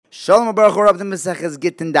Shalom Baruch Hu, the Maseches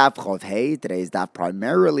Gittin Daf Chov Hey. Today's daf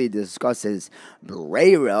primarily discusses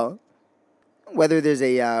Breira, whether there's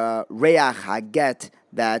a Reach HaGet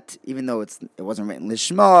that, even though it wasn't written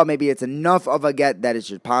Lishma, maybe it's enough of a get that it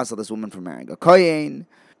should passel this woman from marrying a Kohen.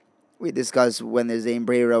 We discuss when there's a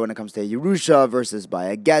Breira when it comes to a Yerusha versus by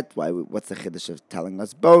a get. What's the Chiddush of telling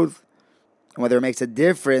us both? And whether it makes a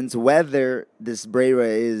difference whether this Breira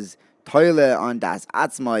is Toile on Das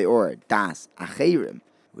Atzmai or Das Acherim.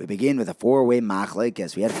 We begin with a four-way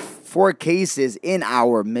machlekes. We had four cases in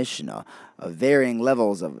our Mishnah of varying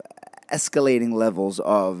levels, of escalating levels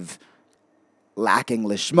of lacking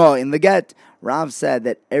lishma in the get. Rav said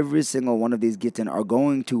that every single one of these gittin are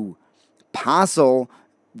going to passel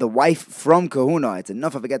the wife from kahuna. It's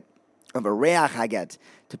enough of a get, of a reach haget,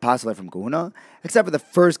 to passel her from kahuna, except for the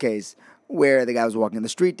first case where the guy was walking in the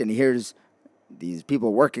street and he hears these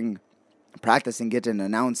people practicing Gittin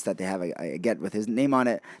announce that they have a get with his name on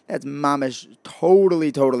it. That's mamish,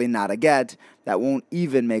 totally not a get. That won't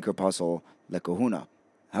even make her puzzle lekahuna.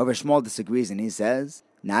 However, Shmuel disagrees and he says,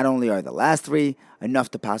 not only are the last three enough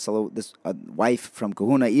to puzzle this wife from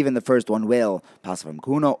kahuna, even the first one will puzzle from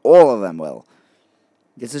kahuna, all of them will.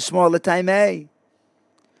 This is Shmuel l'taimei.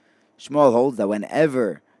 Shmuel holds that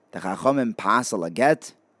whenever the Chachamim puzzle a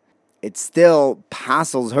get, it still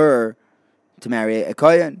puzzles her to marry a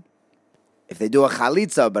kohen. If they do a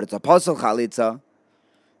chalitza, but it's a pasal chalitza,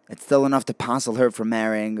 it's still enough to pasal her from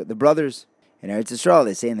marrying the brothers. In Eretz Yisrael,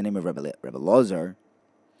 they say in the name of Rebbe Lozer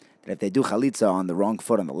that if they do chalitza on the wrong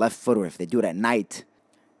foot, on the left foot, or if they do it at night,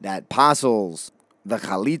 that pasals the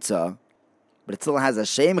chalitza, but it still has a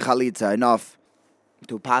shem chalitza enough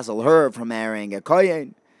to pasal her from marrying a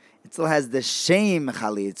kohen. It still has the shem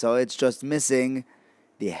chalitza, it's just missing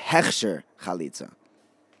the hechsher chalitza.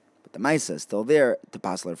 But the maisa is still there to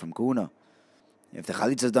pasal her from kahuna. If the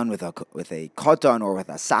chalitza is done with a cotton or with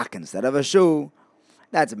a sack instead of a shoe,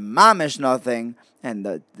 that's mamish nothing, and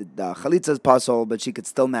the chalitza is puzzle, but she could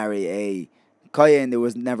still marry a kohen. There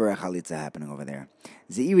was never a chalitza happening over there.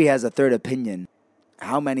 Zeiri has a third opinion.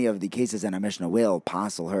 How many of the cases in our Mishnah will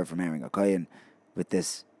puzzle her from marrying a kohen with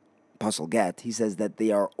this puzzle get? He says that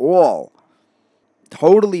they are all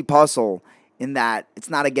totally puzzle in that it's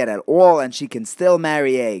not a get at all, and she can still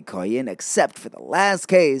marry a kohen, except for the last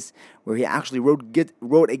case where he actually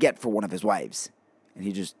wrote a get for one of his wives, and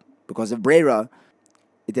he just, because of Breira,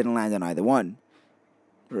 it didn't land on either one.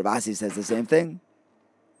 Rav Asi says the same thing.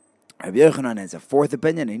 Rabbi Yochanan has a fourth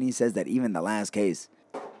opinion, and he says that even the last case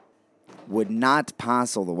would not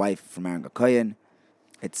passel the wife from marrying a kohen.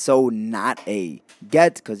 It's so not a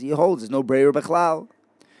get, because he holds there's no Breira b'chlal.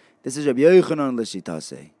 This is Rabbi Yochanan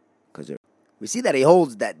l'shitase, because we see that he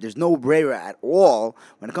holds that there's no Breira at all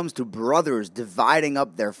when it comes to brothers dividing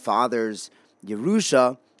up their father's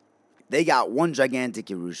Yerusha. They got one gigantic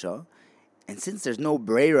Yerusha. And since there's no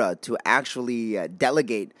Breira to actually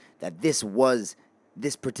delegate that this was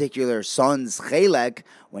this particular son's chelek,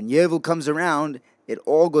 when Yovel comes around, it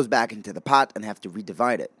all goes back into the pot and have to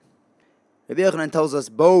redivide it. Rabbi Yochanan tells us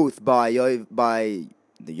both by the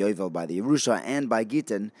Yovel, by the Yerusha, and by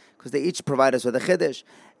Gittin, because they each provide us with a chiddush.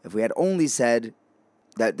 If we had only said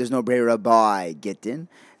that there's no Breira by Gittin,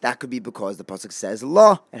 that could be because the pasuk says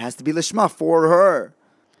la, it has to be lishma for her.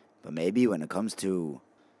 But maybe when it comes to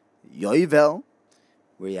Yovel,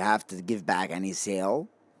 where you have to give back any sale,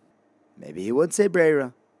 maybe he would say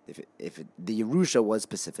Breira, if the Yerusha was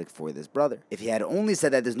specific for this brother. If he had only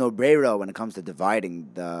said that there's no Breira when it comes to dividing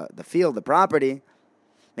the field, the property,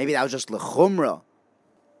 maybe that was just lechumra.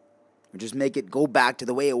 Or just make it go back to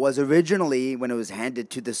the way it was originally when it was handed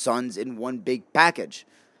to the sons in one big package.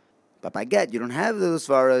 But by get, you don't have those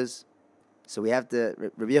svaras. So we have to,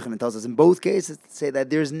 Rabbi Yochanan tells us in both cases to say that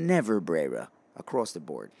there's never Breira across the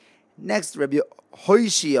board. Next, Rabbi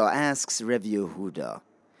Hoshia asks Rabbi Yehuda,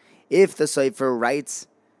 if the Sefer writes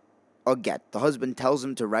a get, the husband tells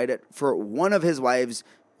him to write it for one of his wives,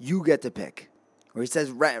 you get to pick. Or he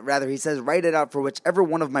says, write it out for whichever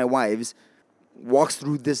one of my wives walks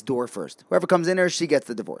through this door first. Whoever comes in here, she gets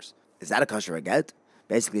the divorce. Is that a kosher get?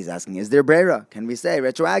 Basically, he's asking, is there Breira? Can we say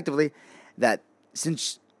retroactively that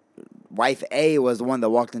since wife A was the one that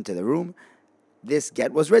walked into the room, this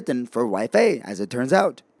get was written for wife A, as it turns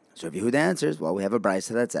out? So Rabbi Yehuda answers, well, we have a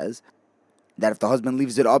brisa that says that if the husband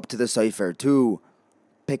leaves it up to the sefer to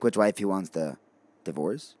pick which wife he wants to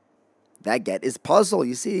divorce, that get is puzzle.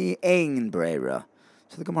 You see, ein Breira.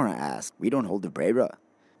 So the Gemara asks, we don't hold the Breira.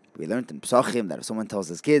 We learned in Pesachim that if someone tells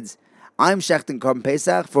his kids, I'm shechting Korban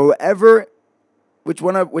Pesach for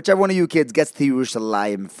whichever one of you kids gets to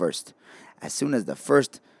Yerushalayim first. As soon as the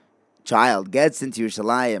first child gets into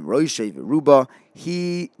Yerushalayim, Roshei Veruba,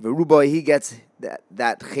 he gets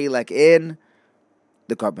that chelek in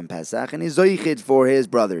the Korban Pesach, and he's zoichid for his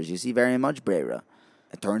brothers. You see very much Breira.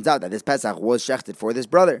 It turns out that this Pesach was shechted for this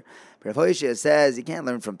brother. But Rav Hoshea says you can't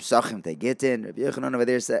learn from Psachim to Gittin. Rabbi Yochanan over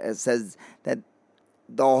there says that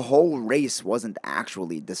the whole race wasn't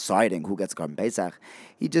actually deciding who gets Korban Pesach.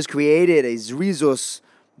 He just created a zrizus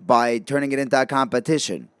by turning it into a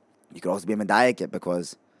competition. You could also be a medayek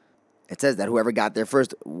because it says that whoever got there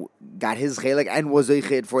first got his chelek and was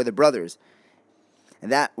zoichid for the brothers.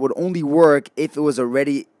 And that would only work if it was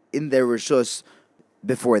already in their rishus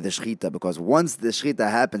before the shechita, because once the shechita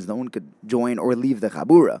happens, no one could join or leave the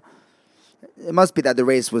chabura. It must be that the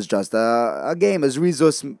race was just a game, a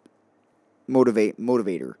zrizus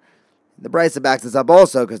motivator. The Brisa backs this up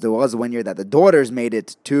also, because there was 1 year that the daughters made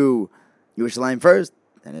it to Yerushalayim first,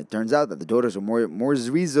 and it turns out that the daughters were more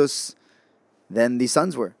zrizus than the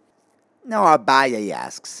sons were. Now Abaye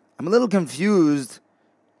asks, I'm a little confused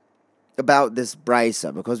about this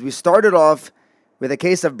Brisa, because we started off with a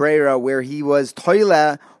case of Breira where he was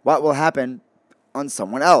toile what will happen on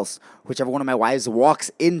someone else. Whichever one of my wives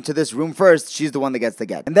walks into this room first, she's the one that gets the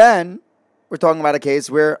get. And then we're talking about a case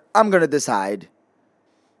where I'm going to decide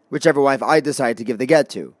whichever wife I decide to give the get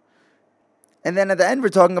to. And then at the end we're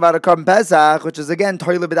talking about a Korban Pesach, which is again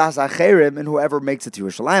toile b'das acherim, and whoever makes it to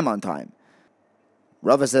Yerushalayim on time.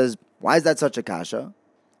 Rava says, why is that such a kasha?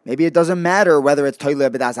 Maybe it doesn't matter whether it's toile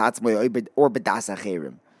b'das atzmoi or b'das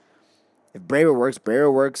acherim. If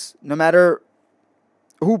Breira works, no matter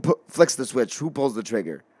who flicks the switch, who pulls the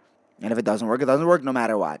trigger. And if it doesn't work no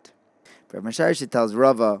matter what. Rav Masharishi tells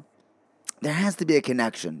Rava, there has to be a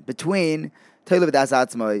connection between Toile B'das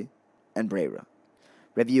Atzmai and Breira.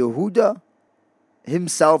 Rav Yehuda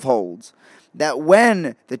himself holds that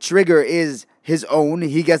when the trigger is his own,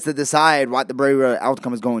 he gets to decide what the Breira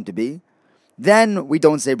outcome is going to be. Then we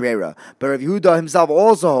don't say Breira. But Rav Yehuda himself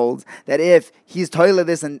also holds that if he's toilet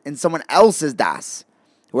this in someone else's das,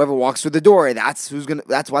 whoever walks through the door, that's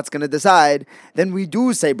what's gonna decide, then we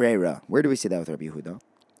do say Breira. Where do we see that with Rav Yehuda?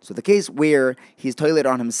 So the case where he's toilet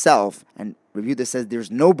on himself, and Rav Yehuda says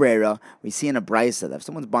there's no Breira, we see in a brisa that if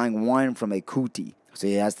someone's buying wine from a kuti, so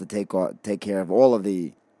he has to take care of all of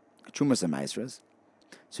the trumas and maestras,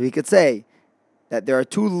 so he could say that there are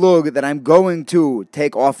 2 lug that I'm going to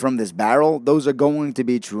take off from this barrel. Those are going to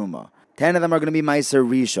be truma. 10 of them are going to be meiser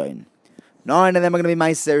rishon. 9 of them are going to be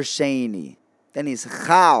meiser sheni. Then he's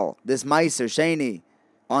chal this meiser sheni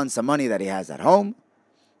on some money that he has at home,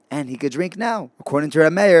 and he could drink now. According to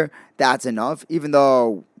Rameir, that's enough, even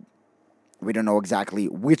though we don't know exactly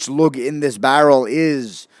which lug in this barrel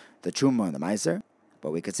is the truma and the meiser.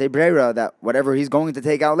 But we could say Breira that whatever he's going to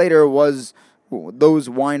take out later was those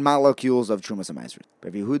wine molecules of Trumas and Maasros.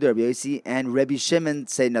 Rabbi Yehuda, Rabbi Yossi, and Rabbi Shimon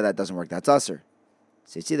say, no, that doesn't work. That's usher.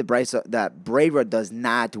 So you see the Brisa that Breira does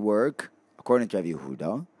not work, according to Rabbi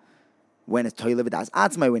Yehuda, when it's Toile B'das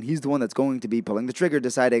Atzmai, when he's the one that's going to be pulling the trigger,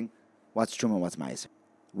 deciding what's Truma and what's Maasros.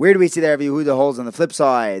 Where do we see that Rabbi Yehuda holds on the flip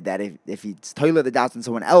side, that if he's Toile the Das on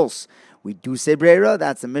someone else, we do say Breira?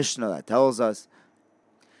 That's the Mishnah that tells us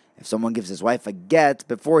if someone gives his wife a get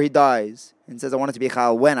before he dies and says, I want it to be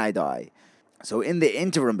Chal when I die. So in the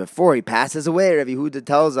interim, before he passes away, Rabbi Yehuda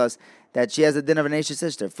tells us that she has a din of an Esha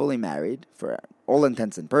sister, fully married, for all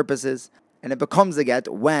intents and purposes, and it becomes a get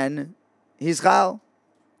when he's Chal.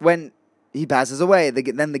 When he passes away,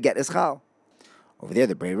 then the get is Chal. Over there,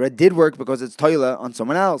 the Breira did work because it's Toila on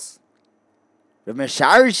someone else. Rav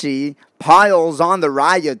Mesharshi piles on the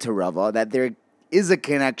Raya to Rava that there is a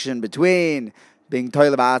connection between being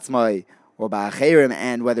Toila Ba'atzmai or Ba'acherim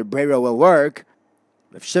and whether Breira will work.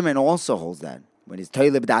 Rav Shimon also holds that. When he's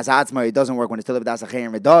Toile B'das Atzmai, it doesn't work. When he's Toile B'das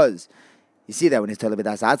Acherim, it does. You see that when he's Toile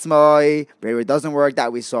B'das Atzmai, Breira doesn't work.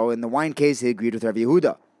 That we saw in the wine case, he agreed with Rav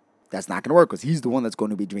Yehuda. That's not going to work because he's the one that's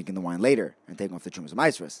going to be drinking the wine later and taking off the Trumas and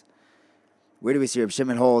Maasros. Where do we see Rav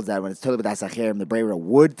Shimon holds that when it's Toile B'das Acherim, the Breira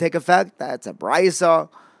would take effect? That's a Brisa.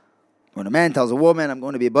 When a man tells a woman, I'm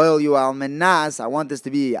going to be boil you almanas, I want this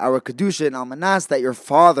to be our kedushin almanas, that your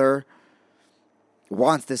father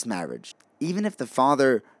wants this marriage. Even if the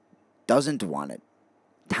father doesn't want it.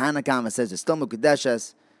 Tana Kama says it's still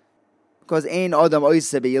mukadeshes, because ein adam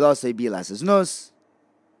oise beyilasei bilas is nus,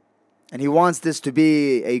 and he wants this to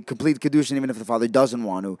be a complete kedushin even if the father doesn't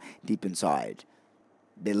want to deep inside.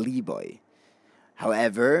 Beliboy.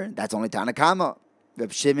 However, that's only Tana Kama.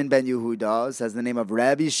 Reb Shimon ben Yehuda says the name of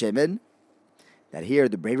Rabbi Shimon that here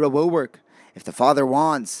the Breira will work. If the father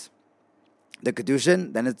wants the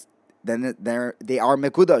kedushin, then they are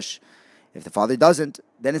mekudash. If the father doesn't,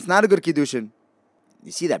 then it's not a good kiddushin.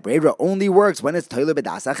 You see that Breira only works when it's Toile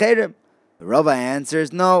B'das Acherim. The Rava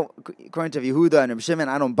answers, no, according to Yehuda and Reb Shimon,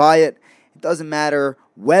 I don't buy it. It doesn't matter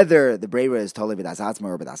whether the Breira is totally b'das atzma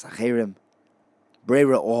or b'das acherim.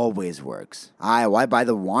 Breira always works. Why buy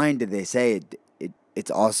the wine did they say it's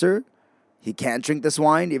aser? He can't drink this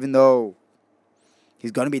wine even though he's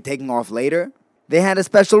going to be taking off later? They had a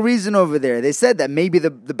special reason over there. They said that maybe the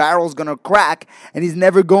barrel's going to crack and he's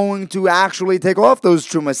never going to actually take off those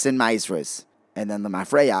trumas and maisris. And then the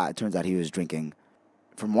mafreya, it turns out he was drinking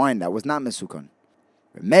from wine that was not mesukon.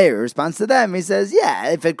 Meir responds to them. He says, yeah,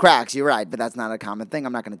 if it cracks, you're right, but that's not a common thing.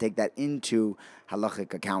 I'm not going to take that into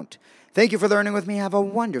halachic account. Thank you for learning with me. Have a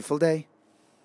wonderful day.